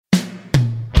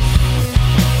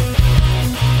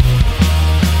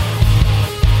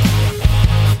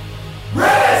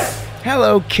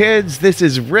Hello, kids. This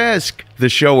is Risk, the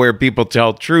show where people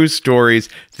tell true stories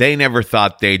they never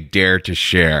thought they'd dare to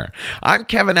share. I'm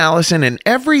Kevin Allison, and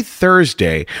every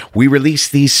Thursday, we release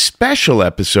these special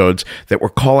episodes that we're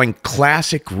calling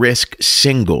Classic Risk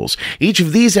Singles. Each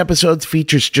of these episodes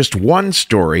features just one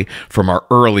story from our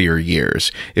earlier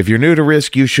years. If you're new to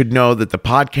Risk, you should know that the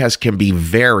podcast can be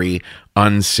very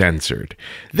uncensored.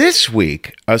 This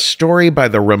week, a story by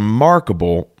the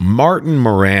remarkable Martin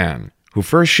Moran, who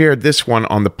first shared this one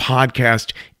on the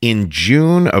podcast in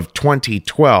June of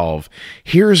 2012.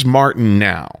 Here's Martin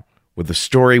now with a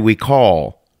story we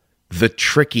call The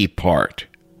Tricky Part.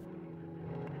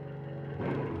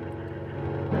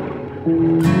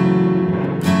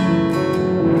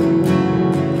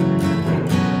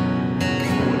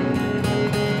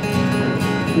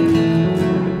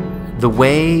 The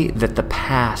way that the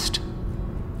past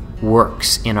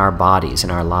works in our bodies,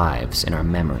 in our lives, in our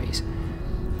memories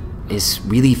is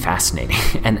really fascinating.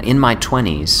 And in my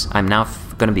 20s, I'm now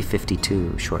going to be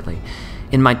 52 shortly.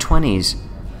 In my 20s,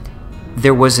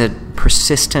 there was a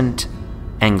persistent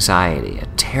anxiety, a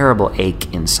terrible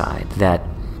ache inside that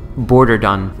bordered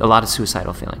on a lot of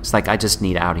suicidal feelings. Like, I just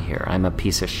need out of here. I'm a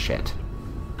piece of shit.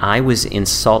 I was in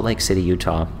Salt Lake City,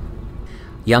 Utah,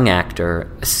 young actor,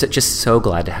 just so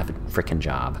glad to have a frickin'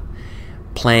 job.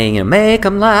 Playing, Make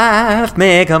 'em laugh,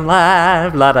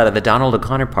 la da da, the Donald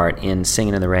O'Connor part in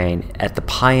Singin' in the Rain at the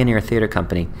Pioneer Theater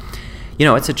Company. You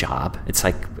know, it's a job. It's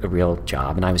like a real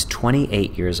job. And I was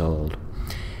 28 years old.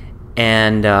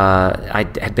 And I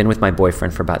had been with my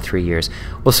boyfriend for about 3 years.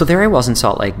 Well, so there I was in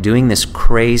Salt Lake doing this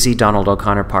crazy Donald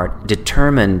O'Connor part,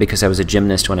 determined, because I was a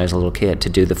gymnast when I was a little kid, to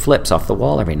do the flips off the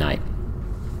wall every night.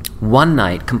 One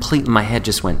night, my head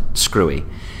just went screwy.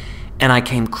 And I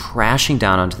came crashing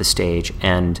down onto the stage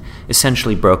and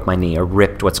essentially broke my knee, or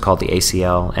ripped what's called the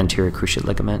ACL, anterior cruciate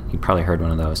ligament. You probably heard one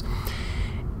of those.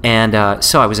 And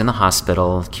so I was in the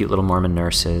hospital, cute little Mormon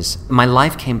nurses. My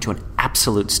life came to an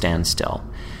absolute standstill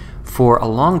for a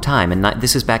long time. And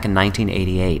this is back in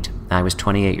 1988. I was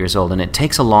 28 years old, and it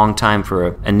takes a long time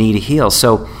for a knee to heal.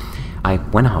 So I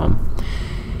went home.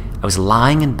 I was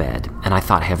lying in bed, and I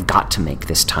thought, I have got to make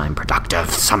this time productive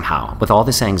somehow. With all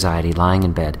this anxiety, lying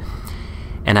in bed.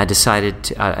 And I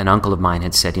decided, an uncle of mine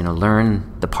had said,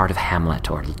 learn the part of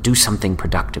Hamlet or do something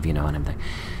productive, and I'm like,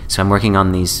 so I'm working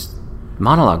on these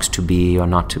monologues, to be or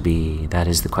not to be, that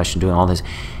is the question, doing all this.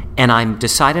 And I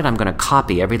decided I'm going to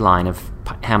copy every line of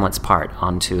Hamlet's part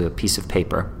onto a piece of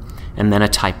paper and then a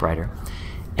typewriter.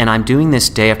 And I'm doing this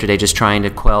day after day, just trying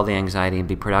to quell the anxiety and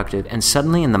be productive. And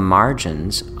suddenly in the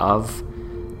margins of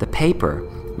the paper,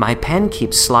 my pen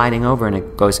keeps sliding over and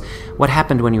it goes, what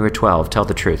happened when you were 12? Tell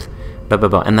the truth. Blah, blah,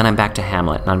 blah. And then I'm back to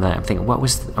Hamlet, and I'm thinking, what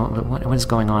is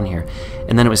going on here?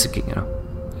 And then it was,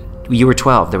 you were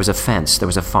 12. There was a fence. There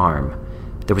was a farm.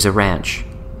 There was a ranch.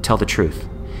 Tell the truth.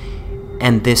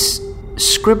 And this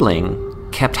scribbling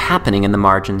kept happening in the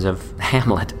margins of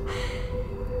Hamlet.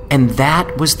 And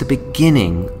that was the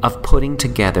beginning of putting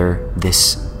together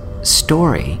this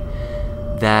story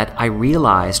that I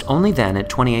realized only then, at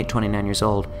 28, 29 years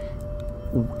old,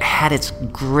 had its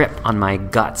grip on my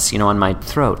guts, on my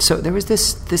throat. So there was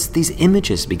these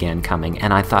images began coming,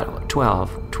 and I thought,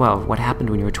 12, what happened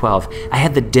when you were 12? I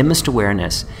had the dimmest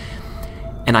awareness.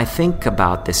 And I think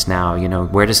about this now,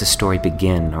 where does a story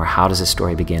begin, or how does a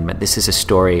story begin? But this is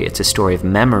it's a story of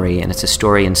memory, and it's a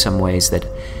story in some ways that,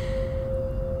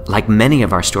 like many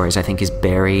of our stories, I think is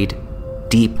buried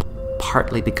deep,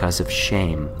 partly because of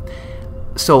shame.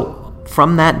 So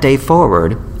from that day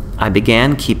forward, I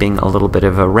began keeping a little bit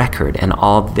of a record,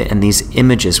 and these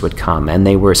images would come, and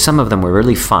some of them were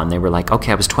really fun. They were like,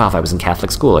 okay, I was 12, I was in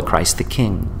Catholic school at Christ the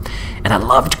King, and I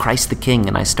loved Christ the King,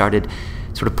 and I started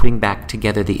sort of putting back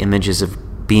together the images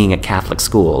of being at Catholic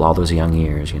school all those young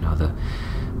years,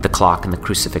 the clock and the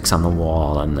crucifix on the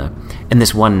wall, and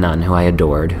this one nun who I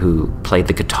adored, who played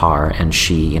the guitar, and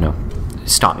she,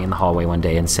 stopped me in the hallway one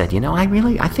day and said,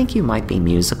 I think you might be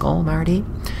musical, Marty.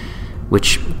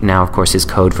 Which now, of course, is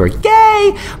code for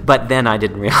yay! But then I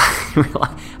didn't realize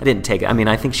I didn't take it.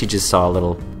 I think she just saw a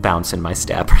little bounce in my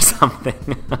step or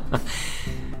something.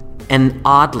 And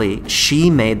oddly, she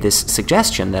made this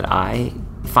suggestion that I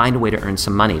find a way to earn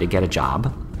some money to get a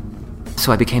job.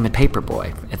 So I became a paper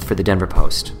boy for the Denver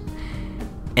Post.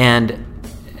 And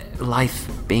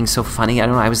life being so funny,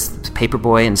 I was a paper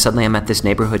boy, and suddenly I met this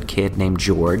neighborhood kid named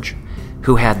George,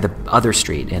 who had the other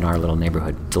street in our little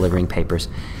neighborhood delivering papers.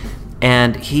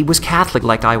 And he was Catholic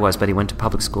like I was, but he went to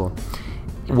public school.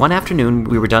 One afternoon,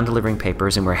 we were done delivering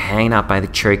papers, and we're hanging out by the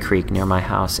Cherry Creek near my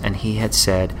house, and he had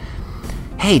said,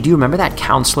 hey, do you remember that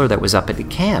counselor that was up at the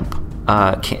camp?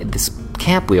 This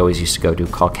camp we always used to go to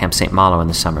called Camp St. Malo in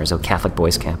the summers, a Catholic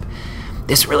boys camp.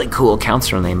 This really cool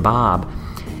counselor named Bob.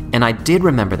 And I did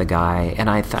remember the guy, and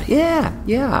I thought,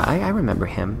 I remember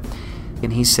him.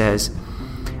 And he says,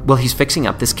 well, he's fixing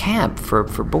up this camp for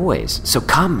boys. So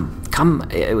come,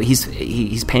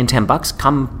 he's paying $10,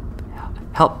 come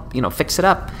help, fix it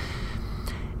up.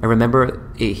 I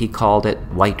remember he called it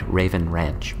White Raven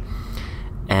Ranch.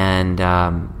 And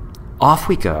off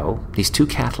we go, these two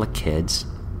Catholic kids.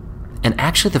 And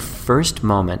actually the first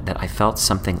moment that I felt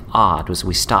something odd was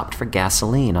we stopped for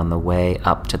gasoline on the way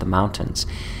up to the mountains.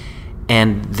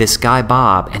 And this guy,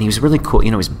 Bob, and he was really cool. He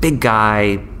was a big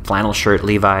guy, flannel shirt,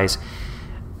 Levi's.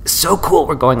 So cool,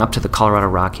 we're going up to the Colorado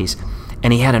Rockies.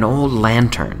 And he had an old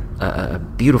lantern, a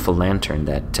beautiful lantern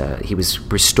that he was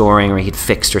restoring or he'd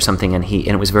fixed or something, and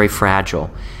it was very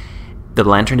fragile. The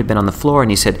lantern had been on the floor,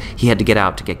 and he said he had to get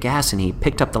out to get gas, and he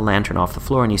picked up the lantern off the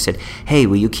floor, and he said, hey,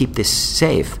 will you keep this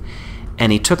safe?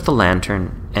 And he took the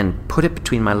lantern and put it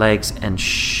between my legs and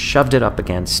shoved it up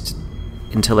against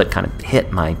until it kind of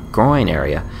hit my groin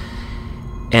area.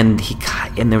 And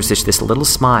there was this little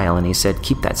smile, and he said,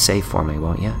 keep that safe for me,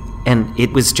 won't you? And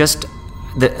it was just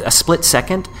a split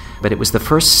second, but it was the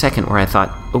first second where I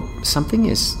thought, oh, something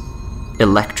is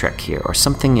electric here, or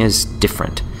something is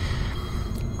different.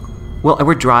 Well,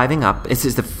 we're driving up. This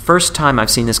is the first time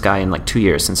I've seen this guy in like 2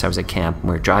 years since I was at camp.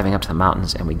 We're driving up to the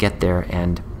mountains, and we get there,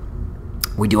 and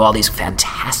we do all these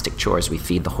fantastic chores. We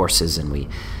feed the horses, and we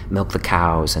milk the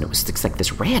cows, and it's like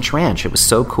this ranch. It was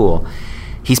so cool.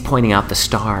 He's pointing out the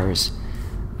stars.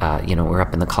 We're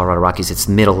up in the Colorado Rockies. It's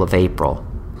middle of April.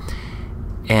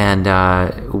 And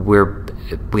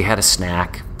we had a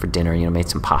snack for dinner, made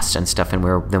some pasta and stuff, and we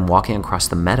were then walking across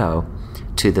the meadow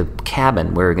to the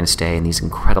cabin where we were going to stay, and these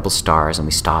incredible stars, and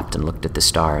we stopped and looked at the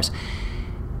stars.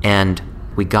 And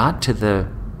we got to the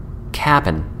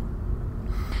cabin,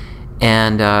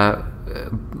 and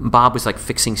Bob was like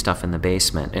fixing stuff in the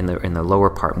basement, in the lower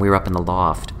part, and we were up in the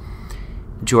loft.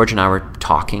 George and I were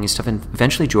talking and stuff, and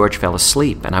eventually George fell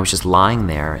asleep, and I was just lying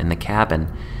there in the cabin,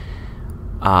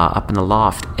 up in the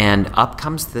loft, and up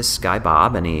comes this guy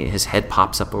Bob, and his head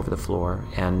pops up over the floor,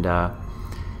 and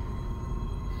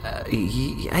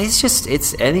he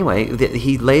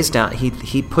lays down,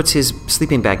 he puts his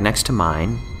sleeping bag next to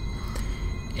mine,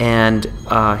 and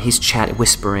he's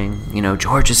whispering,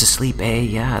 George is asleep, eh?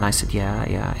 Yeah. And I said,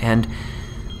 yeah. And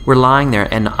we're lying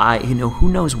there, and who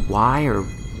knows why or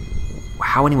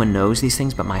how anyone knows these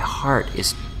things, but my heart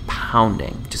is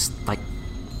pounding, just like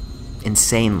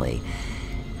insanely.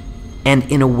 And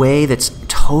in a way that's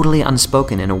totally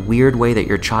unspoken, in a weird way that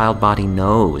your child body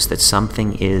knows that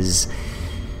something is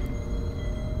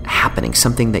happening,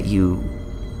 something that you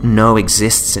know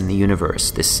exists in the universe,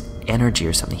 this energy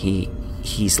or something.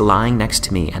 He's lying next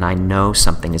to me, and I know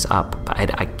something is up.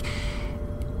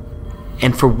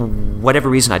 And for whatever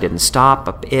reason, I didn't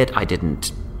stop it. I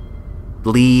didn't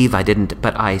leave.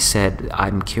 But I said,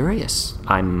 I'm curious.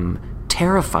 I'm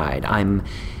terrified.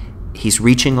 He's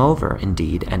reaching over,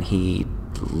 indeed, and he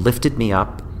lifted me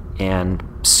up and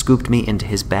scooped me into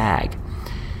his bag.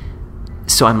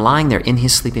 So I'm lying there in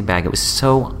his sleeping bag. It was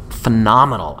so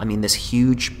phenomenal. I mean, this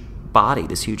huge body,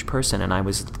 this huge person, and I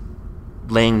was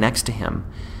laying next to him.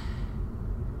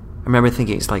 I remember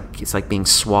thinking it's like being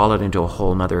swallowed into a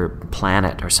whole other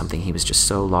planet or something. He was just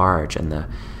so large, and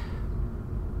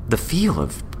the feel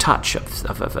of touch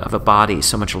of a body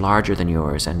so much larger than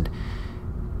yours, and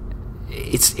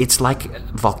it's like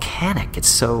volcanic. It's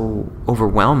so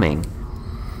overwhelming.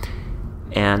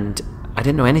 And I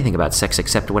didn't know anything about sex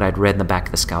except what I'd read in the back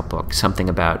of the Scout book, something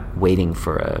about waiting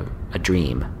for a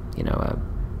dream,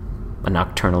 a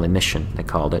nocturnal emission, they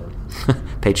called it,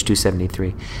 page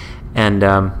 273. And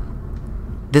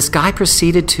this guy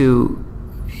proceeded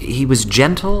he was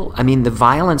gentle. I mean, the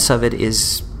violence of it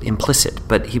is implicit,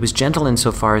 but he was gentle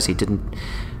insofar as he didn't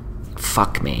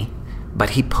fuck me,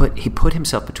 but he put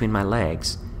himself between my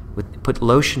legs, put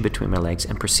lotion between my legs,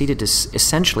 and proceeded to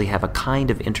essentially have a kind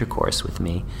of intercourse with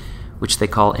me, which they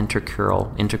call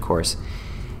intercurral intercourse.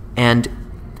 And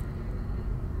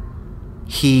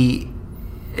he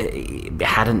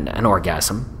had an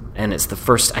orgasm, and it's the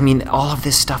first. I mean, all of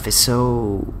this stuff is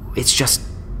it's just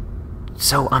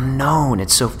so unknown.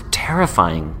 It's so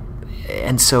terrifying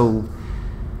and so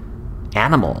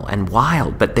animal and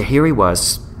wild. But here he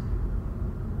was,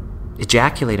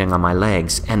 ejaculating on my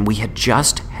legs, and we had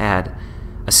just had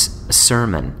a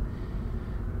sermon.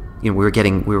 We were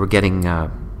getting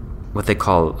what they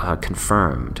call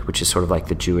confirmed, which is sort of like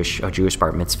the Jewish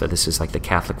bar mitzvah. This is like the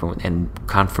Catholic one, and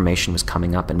confirmation was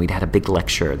coming up, and we'd had a big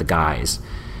lecture, the guys,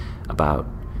 about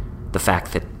the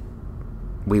fact that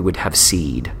we would have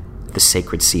seed, the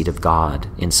sacred seed of God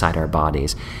inside our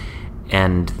bodies,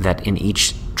 and that in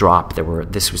each drop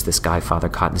this was this guy, Father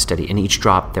Cottonsteady, in each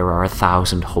drop there are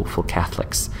 1,000 hopeful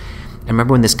Catholics. I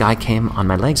remember when this guy came on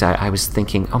my legs, I was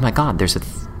thinking, oh my God, there's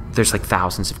like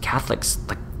thousands of Catholics.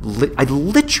 Like I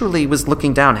literally was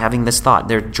looking down, having this thought,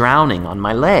 they're drowning on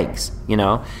my legs,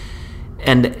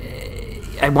 and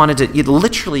I wanted to,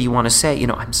 you want to say,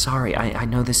 I'm sorry, I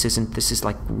know this is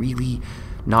like really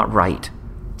not right.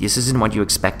 This isn't what you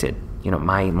expected.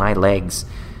 My legs,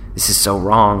 this is so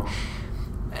wrong.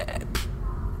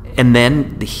 And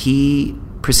then he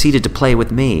proceeded to play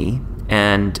with me,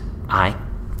 and I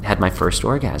had my first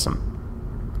orgasm.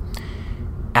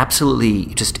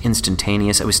 Absolutely just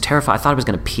instantaneous. I was terrified. I thought I was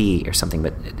going to pee or something,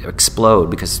 but explode,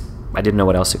 because I didn't know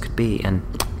what else it could be. And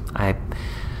I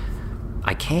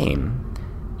came,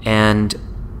 and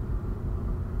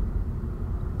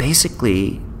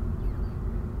basically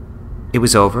it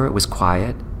was over. It was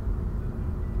quiet.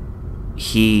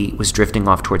 He was drifting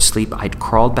off towards sleep. I'd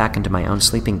crawled back into my own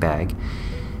sleeping bag,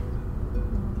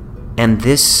 and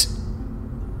this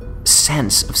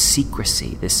sense of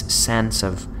secrecy, this sense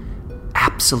of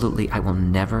absolutely, I will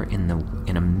never in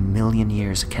a million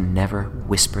years can never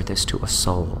whisper this to a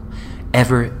soul,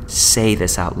 ever say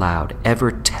this out loud,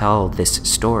 ever tell this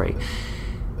story.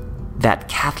 That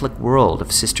Catholic world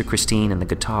of Sister Christine and the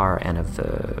guitar and of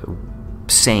the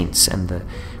saints and the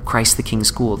Christ the King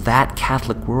school, that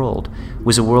Catholic world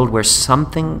was a world where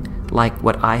something like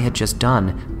what I had just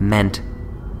done meant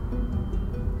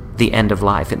the end of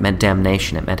life. It meant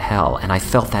damnation. It meant hell. And I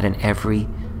felt that in every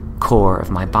core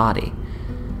of my body.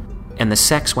 And the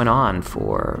sex went on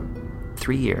for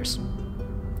 3 years.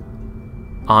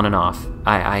 On and off.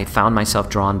 I found myself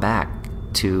drawn back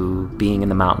to being in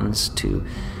the mountains, to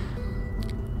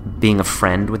being a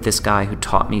friend with this guy who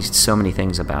taught me so many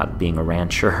things about being a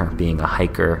rancher, being a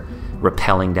hiker,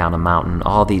 rappelling down a mountain,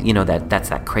 all these, that's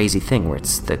that crazy thing where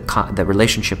it's the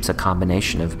relationship's a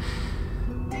combination of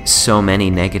so many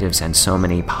negatives and so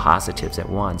many positives at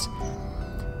once.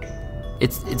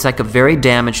 It's like a very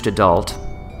damaged adult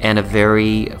and a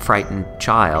very frightened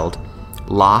child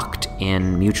locked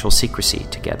in mutual secrecy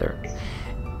together,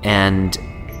 and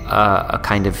a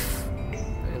kind of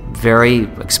very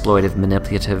exploitive,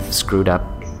 manipulative, screwed up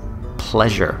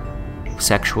pleasure,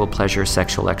 sexual pleasure,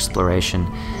 sexual exploration.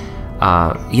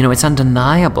 It's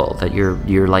undeniable that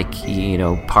you're like,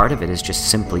 part of it is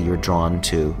just simply you're drawn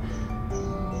to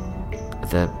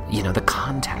the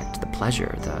contact, the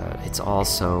pleasure, it's all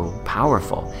so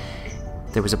powerful.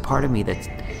 There was a part of me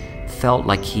that felt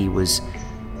like he was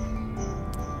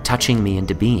touching me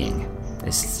into being.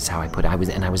 This is how I put it.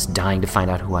 I was dying to find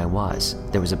out who I was.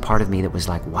 There was a part of me that was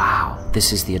like, wow,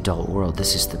 this is the adult world.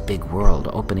 This is the big world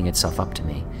opening itself up to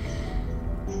me.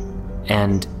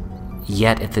 And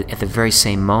yet, at the very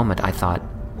same moment, I thought,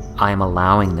 I am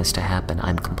allowing this to happen.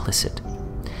 I'm complicit.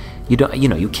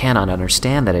 You cannot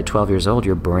understand that at 12 years old,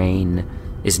 your brain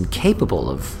is incapable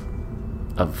of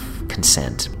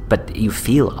consent, but you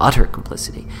feel utter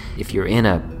complicity. If you're in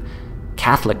a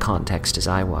Catholic context, as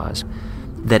I was,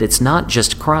 that it's not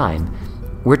just crime.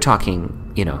 We're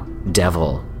talking,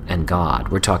 devil and God.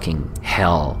 We're talking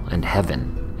hell and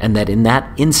heaven. And that in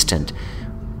that instant,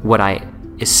 what I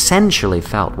essentially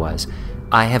felt was,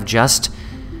 I have just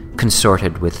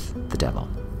consorted with the devil,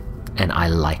 and I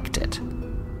liked it,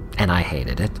 and I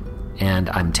hated it, and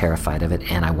I'm terrified of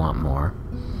it, and I want more.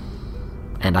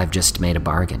 And I've just made a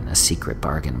bargain, a secret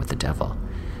bargain with the devil.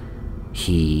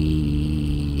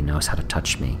 He knows how to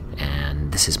touch me,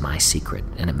 and this is my secret,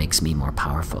 and it makes me more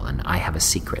powerful, and I have a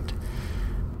secret.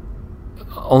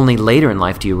 Only later in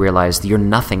life do you realize that you're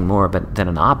nothing more than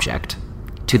an object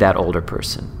to that older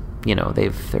person.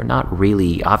 They're not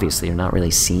really, obviously, they're not really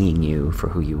seeing you for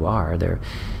who you are.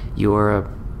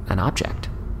 You're an object.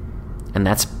 And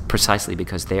that's precisely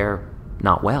because they're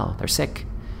not well, they're sick.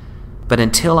 But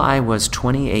until I was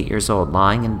 28 years old,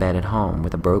 lying in bed at home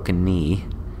with a broken knee,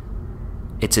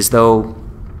 it's as though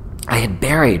I had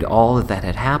buried all of that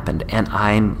had happened, and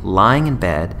I'm lying in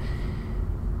bed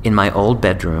in my old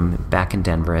bedroom back in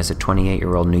Denver as a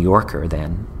 28-year-old New Yorker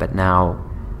then, but now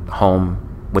home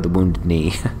with a wounded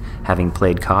knee, having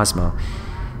played Cosmo.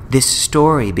 This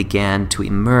story began to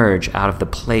emerge out of the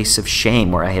place of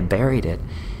shame where I had buried it,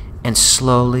 and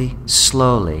slowly,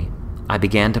 I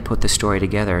began to put the story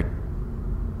together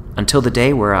until the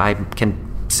day where I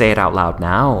can say it out loud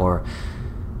now or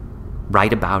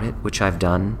write about it, which I've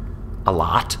done a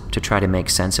lot to try to make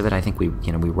sense of it. I think we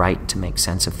write to make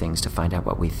sense of things, to find out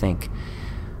what we think.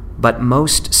 But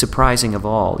most surprising of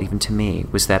all, even to me,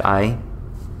 was that I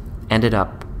ended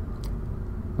up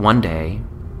one day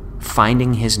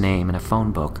finding his name in a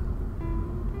phone book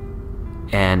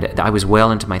And I was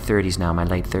well into my 30s now, my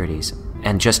late 30s.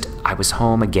 And I was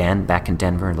home again, back in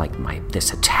Denver, like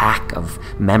this attack of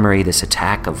memory, this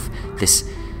attack of this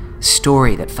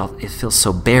story that feels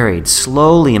so buried,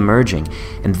 slowly emerging.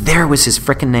 And there was his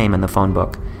frickin' name in the phone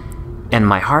book. And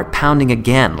my heart pounding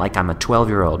again, like I'm a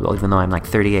 12-year-old, well, even though I'm like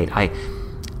 38. I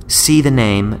see the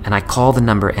name, and I call the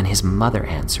number, and his mother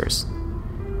answers.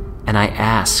 And I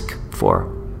ask for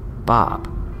Bob.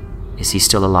 Is he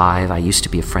still alive? I used to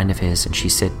be a friend of his. And she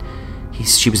said,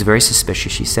 she was very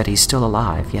suspicious. She said, he's still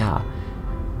alive, yeah.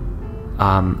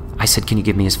 I said, can you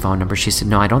give me his phone number? She said,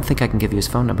 no, I don't think I can give you his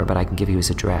phone number, but I can give you his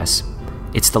address.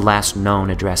 It's the last known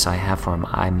address I have for him.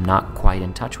 I'm not quite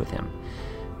in touch with him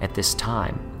at this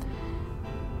time.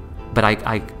 But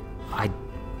I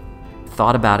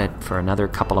thought about it for another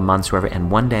couple of months, whatever, and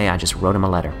one day I just wrote him a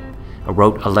letter. I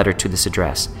wrote a letter to this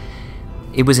address.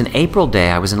 It was an April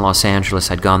day. I was in Los Angeles.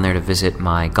 I'd gone there to visit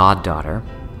my goddaughter.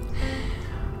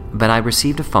 But I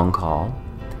received a phone call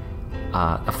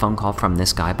from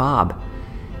this guy, Bob,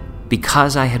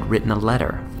 because I had written a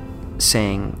letter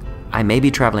saying, I may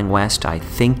be traveling west. I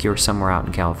think you're somewhere out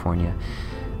in California.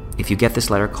 If you get this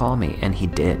letter, call me. And he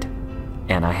did.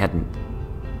 And I hadn't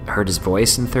heard his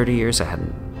voice in 30 years. I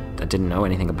didn't know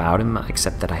anything about him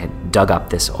except that I had dug up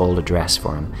this old address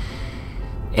for him.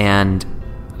 And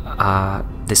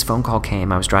this phone call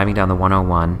came. I was driving down the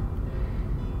 101.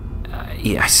 I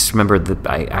just remember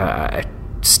I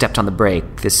stepped on the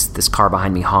brake, this car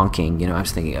behind me honking. I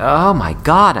was thinking, oh my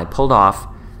God. I pulled off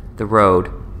the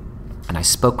road, and I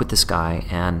spoke with this guy,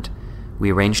 and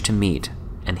we arranged to meet.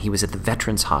 And he was at the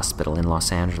Veterans Hospital in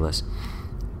Los Angeles.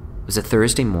 It was a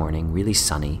Thursday morning, really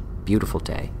sunny, beautiful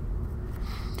day.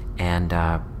 And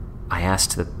I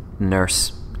asked the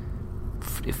nurse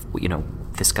if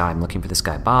this guy, I'm looking for this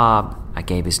guy, Bob. I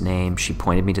gave his name. She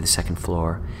pointed me to the second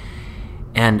floor.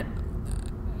 And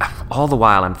all the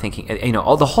while I'm thinking,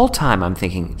 the whole time I'm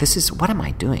thinking, what am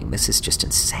I doing? This is just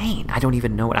insane. I don't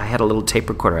even know what. I had a little tape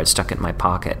recorder I'd stuck in my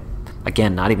pocket.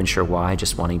 Again, not even sure why,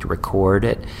 just wanting to record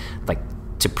it, like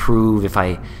to prove if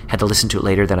I had to listen to it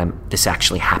later that this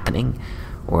actually happening,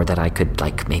 or that I could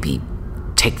like maybe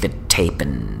take the tape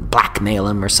and blackmail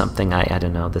him or something. I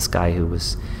don't know, this guy who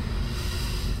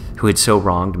had so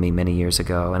wronged me many years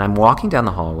ago. And I'm walking down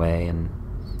the hallway, and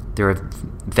there are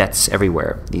vets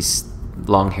everywhere, these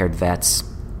long-haired vets.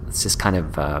 It's this kind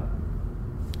of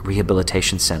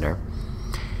rehabilitation center.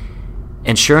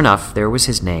 And sure enough, there was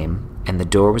his name, and the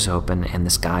door was open, and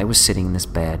this guy was sitting in this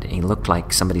bed, and he looked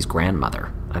like somebody's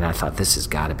grandmother. And I thought, this has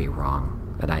got to be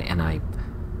wrong. And I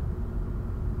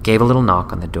gave a little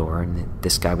knock on the door, and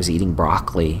this guy was eating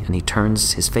broccoli, and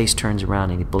his face turns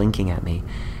around, and he's blinking at me,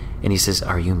 and he says,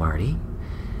 "Are you Marty?"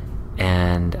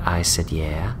 And I said,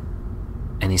 "Yeah."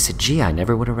 And he said, "Gee, I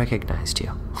never would have recognized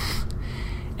you."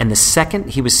 And the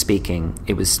second he was speaking,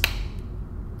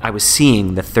 I was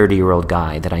seeing the 30-year-old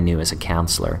guy that I knew as a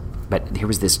counselor. But here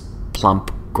was this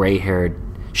plump,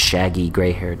 shaggy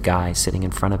gray-haired guy sitting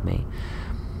in front of me.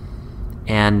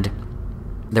 And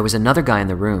there was another guy in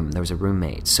the room. There was a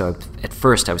roommate. So at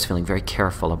first I was feeling very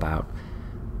careful about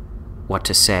what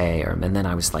to say. And then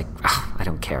I was like, I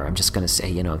don't care. I'm just going to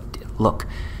say, look,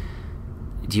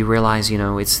 do you realize,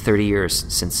 it's 30 years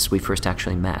since we first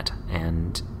actually met?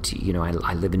 And,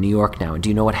 I live in New York now. And do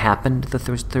you know what happened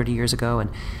 30 years ago?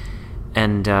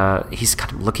 And he's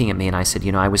kind of looking at me, and I said,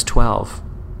 I was 12.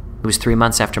 It was 3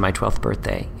 months after my 12th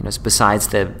birthday. Besides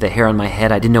the hair on my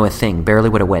head, I didn't know a thing, barely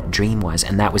what a wet dream was,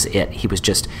 and that was it.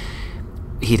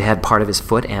 He'd had part of his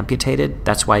foot amputated.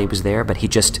 That's why he was there, but he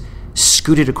just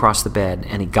scooted across the bed,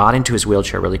 and he got into his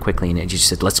wheelchair really quickly, and he just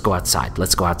said, let's go outside.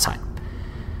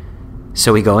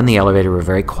 So we go in the elevator, we're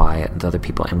very quiet with other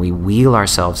people, and we wheel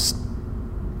ourselves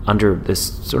under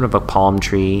this sort of a palm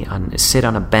tree, sit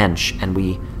on a bench, and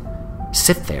we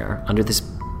sit there under this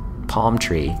palm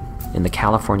tree in the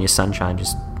California sunshine,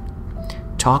 just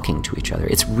talking to each other.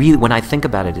 It's really, when I think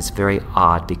about it, it's very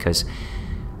odd because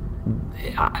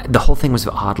the whole thing was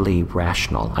oddly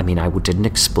rational. I mean, I didn't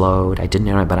explode. I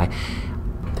didn't, but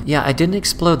I didn't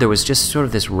explode. There was just sort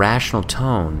of this rational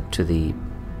tone to the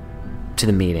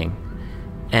meeting.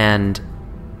 And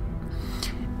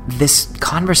this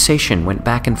conversation went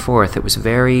back and forth. It was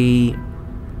very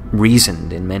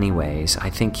reasoned in many ways. I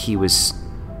think he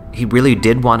really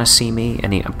did want to see me,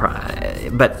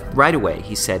 but right away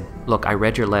he said, "Look, I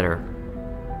read your letter,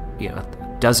 a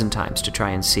dozen times to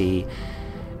try and see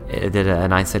that."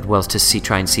 And I said, "Well,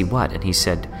 try and see what?" And he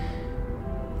said,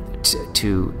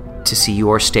 "To see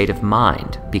your state of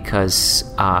mind, because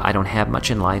I don't have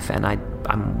much in life, and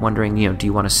I'm wondering, do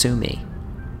you want to sue me?"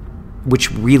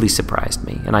 Which really surprised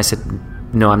me. And I said,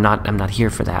 "No, I'm not here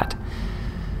for that."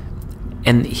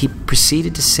 And he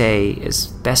proceeded to say, as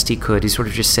best he could, he sort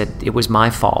of just said, it was my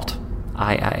fault.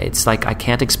 It's like, I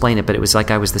can't explain it, but it was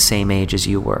like I was the same age as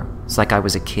you were. It's like I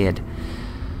was a kid.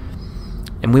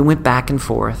 And we went back and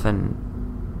forth and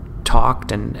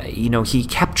talked, and, he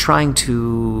kept trying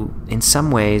to, in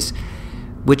some ways,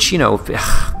 which,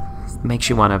 makes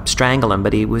you want to strangle him,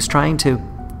 but he was trying to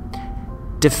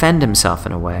defend himself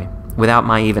in a way, without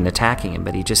my even attacking him.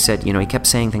 But he just said, he kept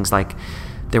saying things like,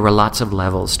 there were lots of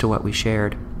levels to what we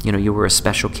shared. You were a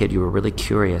special kid, you were really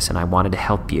curious, and I wanted to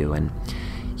help you. And,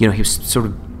 he was sort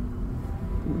of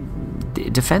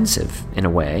defensive in a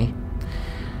way.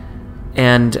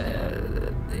 And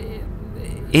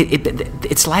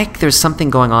it's like there's something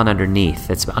going on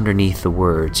underneath. It's underneath the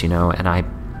words,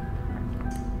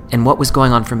 and what was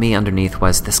going on for me underneath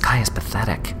was, this guy is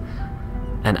pathetic.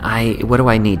 And what do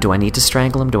I need? Do I need to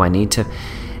strangle him? Do I need to...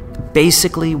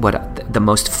 Basically, the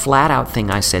most flat-out thing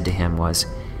I said to him was,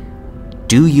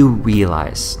 do you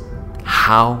realize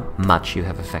how much you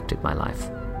have affected my life?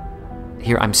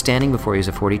 Here, I'm standing before you as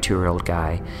a 42-year-old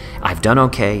guy. I've done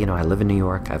okay. I live in New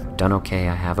York. I've done okay.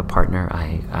 I have a partner.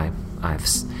 I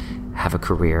have a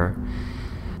career.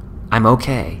 I'm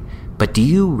okay. But do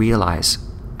you realize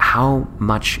how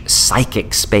much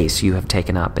psychic space you have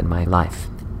taken up in my life?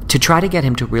 To try to get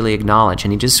him to really acknowledge,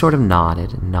 and he just sort of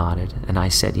nodded and nodded. And I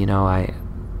said,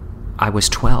 I was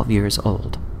 12 years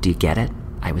old. Do you get it?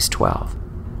 I was 12.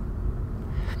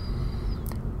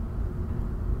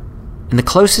 And the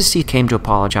closest he came to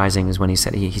apologizing is when he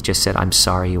said, he just said, I'm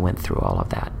sorry you went through all of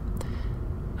that.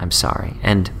 I'm sorry.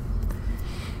 And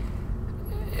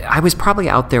I was probably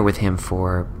out there with him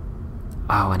for,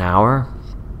 an hour.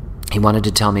 He wanted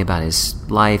to tell me about his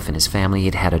life and his family.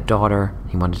 He'd had a daughter.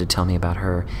 He wanted to tell me about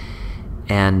her.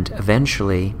 And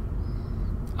eventually,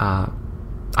 I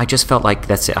just felt like,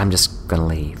 that's it, I'm just going to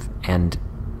leave. And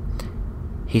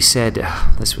he said,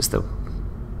 this was the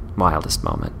wildest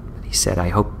moment. He said, I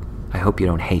hope you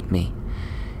don't hate me.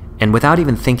 And without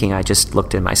even thinking, I just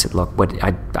looked at him. I said, look,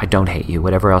 I don't hate you.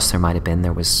 Whatever else there might have been,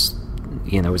 there was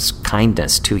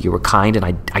kindness too. You were kind, and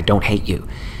I don't hate you.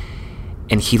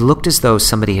 And he looked as though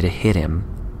somebody had hit him.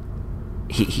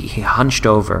 He hunched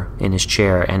over in his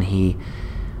chair, and he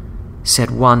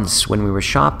said, once when we were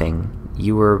shopping,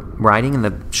 you were riding in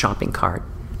the shopping cart,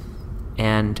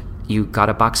 and you got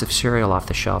a box of cereal off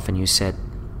the shelf, and you said,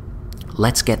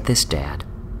 let's get this, Dad.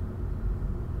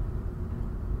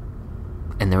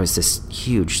 And there was this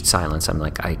huge silence. I'm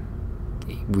like, I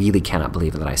really cannot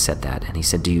believe that I said that. And he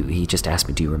said, he just asked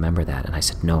me, do you remember that? And I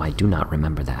said, no, I do not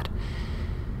remember that.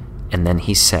 And then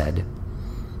he said,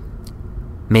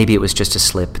 maybe it was just a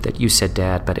slip that you said,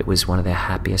 Dad, but it was one of the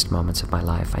happiest moments of my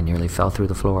life. I nearly fell through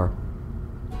the floor.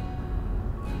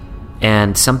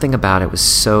 And something about it was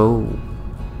so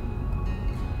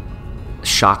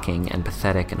shocking and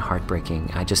pathetic and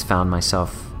heartbreaking. I just found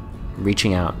myself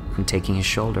reaching out and taking his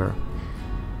shoulder.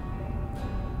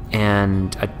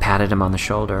 And I patted him on the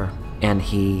shoulder, and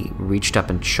he reached up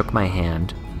and shook my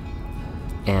hand.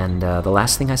 And the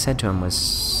last thing I said to him was,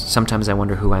 sometimes I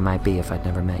wonder who I might be if I'd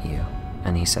never met you.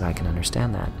 And he said, I can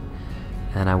understand that.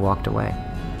 And I walked away.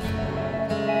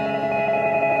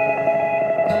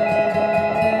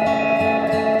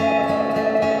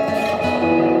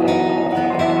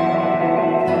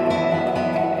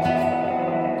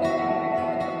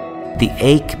 The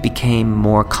ache became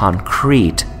more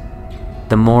concrete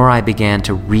the more I began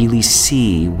to really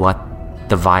see what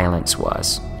the violence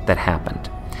was that happened.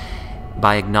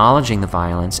 By acknowledging the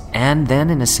violence, and then,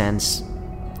 in a sense,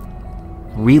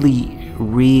 really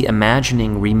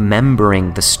reimagining,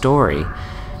 remembering the story,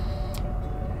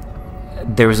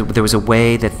 there was a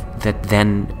way that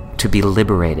then to be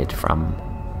liberated from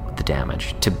the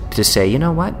damage, to say, you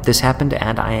know what, this happened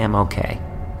and I am okay.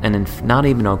 And if not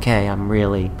even okay, I'm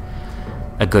really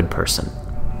a good person.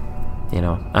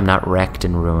 I'm not wrecked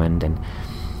and ruined. And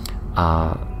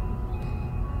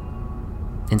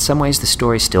in some ways, the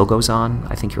story still goes on.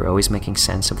 I think you're always making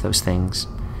sense of those things.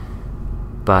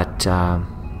 But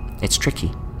it's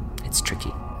tricky. It's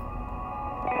tricky.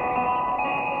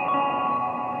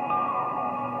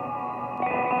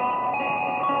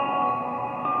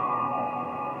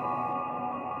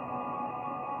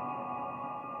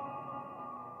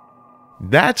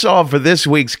 That's all for this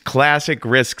week's Classic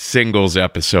Risk Singles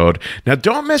episode. Now,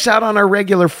 don't miss out on our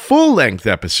regular full-length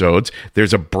episodes.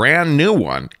 There's a brand new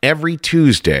one every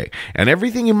Tuesday. And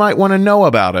everything you might want to know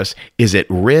about us is at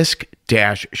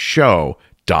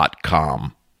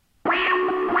risk-show.com.